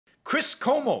Chris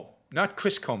Cuomo, not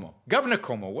Chris Cuomo, Governor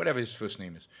Cuomo, whatever his first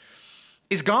name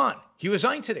is gone. He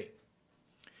resigned today.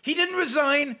 He didn't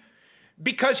resign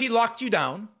because he locked you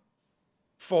down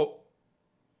for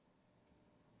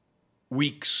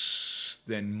weeks,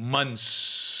 then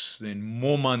months, then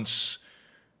more months,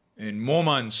 and more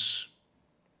months.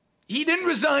 He didn't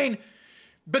resign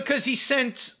because he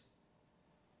sent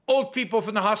old people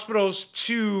from the hospitals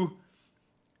to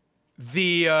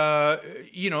the,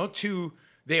 to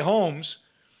their homes,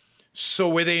 so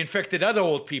where they infected other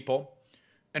old people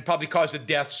and probably caused the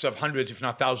deaths of hundreds, if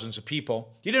not thousands of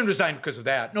people. He didn't resign because of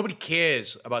that. Nobody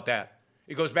cares about that.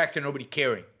 It goes back to nobody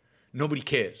caring. Nobody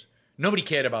cares. Nobody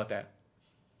cared about that.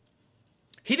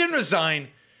 He didn't resign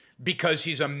because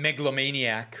he's a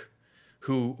megalomaniac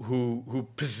who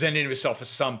presented himself as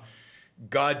some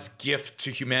God's gift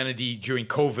to humanity during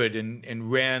COVID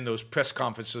and ran those press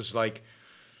conferences like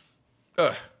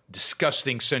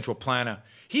disgusting central planner.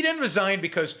 He didn't resign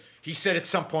because he said at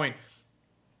some point,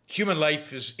 human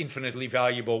life is infinitely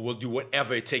valuable. We'll do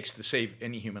whatever it takes to save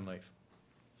any human life.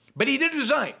 But he did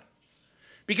resign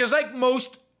because, like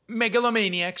most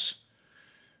megalomaniacs,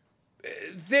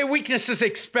 their weakness is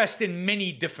expressed in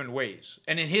many different ways.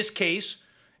 And in his case,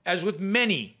 as with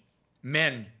many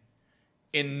men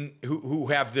who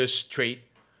have this trait,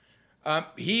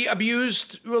 he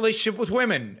abused relationship with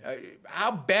women.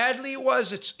 How badly it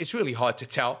was, it's really hard to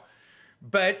tell.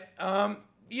 But,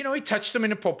 he touched them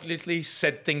inappropriately,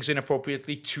 said things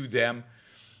inappropriately to them.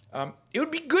 It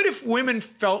would be good if women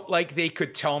felt like they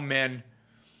could tell men,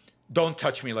 don't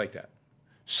touch me like that.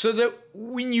 So that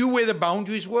we knew where the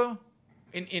boundaries were.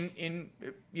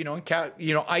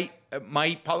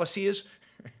 My policy is,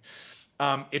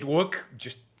 at work,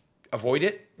 just avoid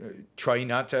it. Try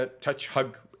not to touch,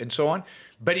 hug, and so on.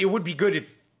 But it would be good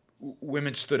if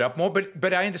women stood up more.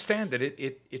 But I understand that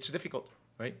it's difficult,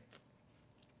 right?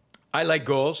 I like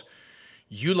girls.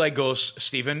 You like girls,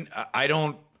 Stephen. I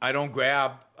don't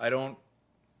grab. I don't.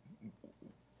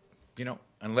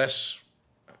 Unless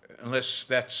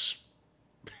that's,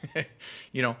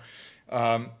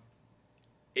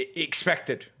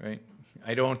 expected, right?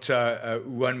 I don't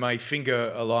run my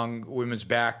finger along women's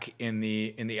back in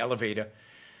the elevator.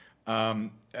 I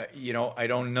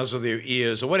don't nuzzle their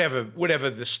ears or whatever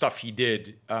the stuff he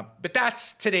did. But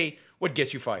that's today what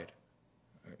gets you fired.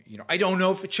 I don't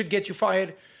know if it should get you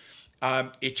fired.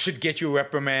 It should get you a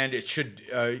reprimand. It should,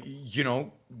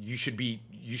 you should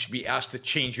be asked to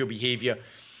change your behavior.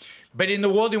 But in the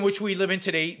world in which we live in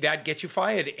today, that gets you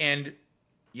fired. And,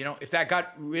 if that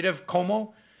got rid of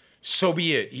Cuomo, so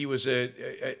be it. He was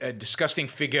a disgusting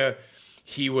figure.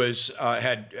 He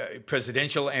had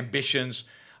presidential ambitions.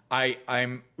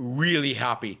 I'm really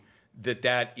happy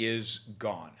that is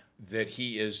gone, that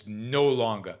he is no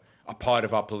longer a part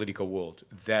of our political world.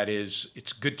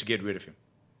 It's good to get rid of him.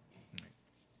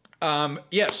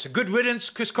 Yes, a good riddance,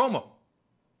 Chris Cuomo.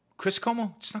 Chris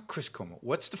Cuomo? It's not Chris Cuomo.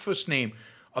 What's the first name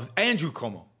of Andrew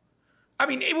Cuomo? I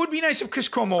mean, it would be nice if Chris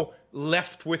Cuomo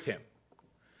left with him.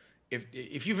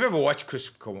 If you've ever watched Chris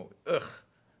Cuomo, ugh.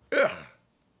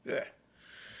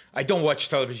 I don't watch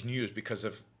television news because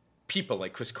of people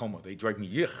like Chris Cuomo. They drive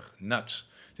me nuts.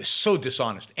 They're so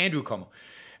dishonest. Andrew Cuomo.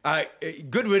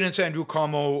 Good riddance, Andrew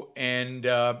Cuomo. And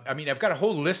I've got a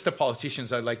whole list of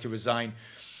politicians I'd like to resign.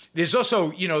 There's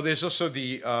also, they're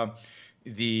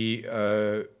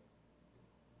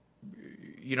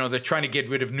trying to get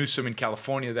rid of Newsom in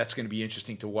California. That's going to be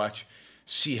interesting to watch,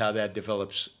 see how that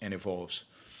develops and evolves.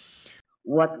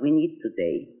 What we need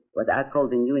today, what I call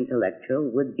the new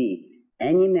intellectual, would be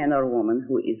any man or woman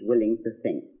who is willing to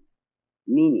think.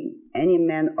 Meaning, any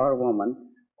man or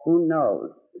woman who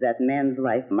knows that man's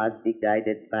life must be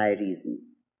guided by reason,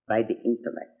 by the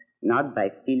intellect, not by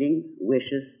feelings,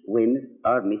 wishes, whims,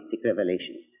 or mystic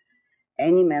revelations.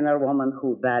 Any man or woman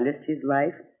who values his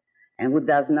life and who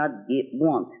does not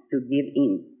want to give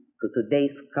in to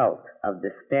today's cult of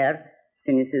despair,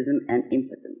 cynicism, and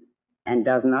impotence, and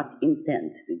does not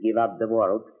intend to give up the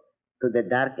world to the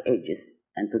dark ages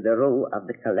and to the rule of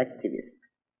the collectivist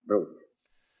brute.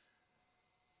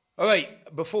 All right,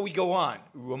 before we go on,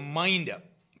 reminder,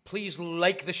 please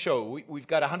like the show. We've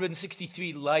got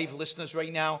 163 live listeners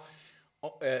right now,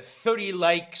 30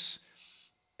 likes.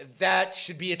 That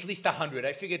should be at least 100.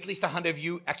 I figure at least 100 of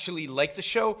you actually like the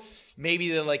show. Maybe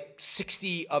there are like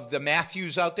 60 of the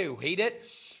Matthews out there who hate it.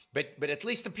 But at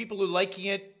least the people who are liking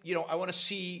it, I want to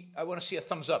see a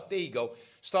thumbs up. There you go.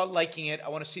 Start liking it. I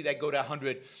want to see that go to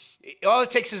 100. All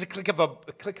it takes is a click of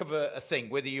a thing,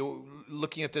 whether you're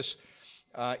looking at this.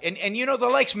 The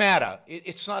likes matter.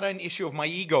 It's not an issue of my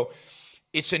ego.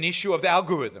 It's an issue of the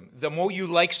algorithm. The more you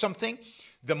like something,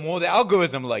 the more the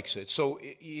algorithm likes it. So,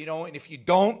 you know, and if you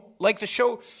don't like the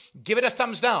show, give it a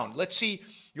thumbs down. Let's see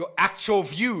your actual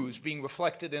views being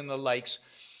reflected in the likes.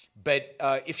 But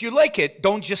if you like it,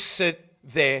 don't just sit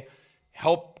there.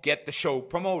 Help get the show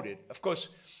promoted. Of course,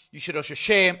 you should also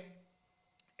share,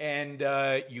 and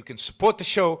you can support the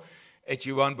show at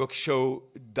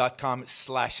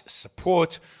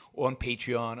yaronbrookshow.com/support, or on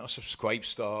Patreon or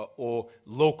Subscribestar or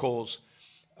Locals,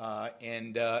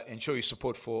 and show your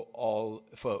support for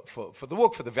the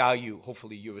work, for the value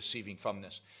hopefully you're receiving from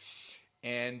this.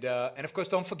 And of course,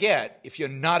 don't forget, if you're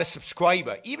not a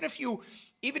subscriber, even if you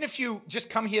just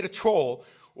come here to troll,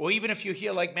 or even if you're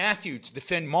here like Matthew to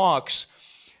defend Marx,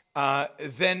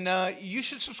 then you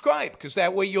should subscribe, because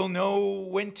that way you'll know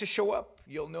when to show up.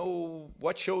 You'll know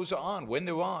what shows are on, when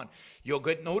they're on. You'll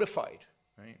get notified,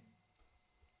 right?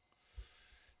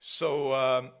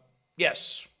 So,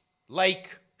 yes, like,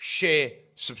 share,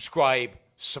 subscribe,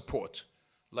 support.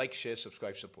 Like, share,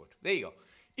 subscribe, support. There you go.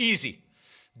 Easy.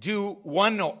 Do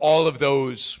one or all of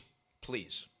those,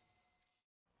 please.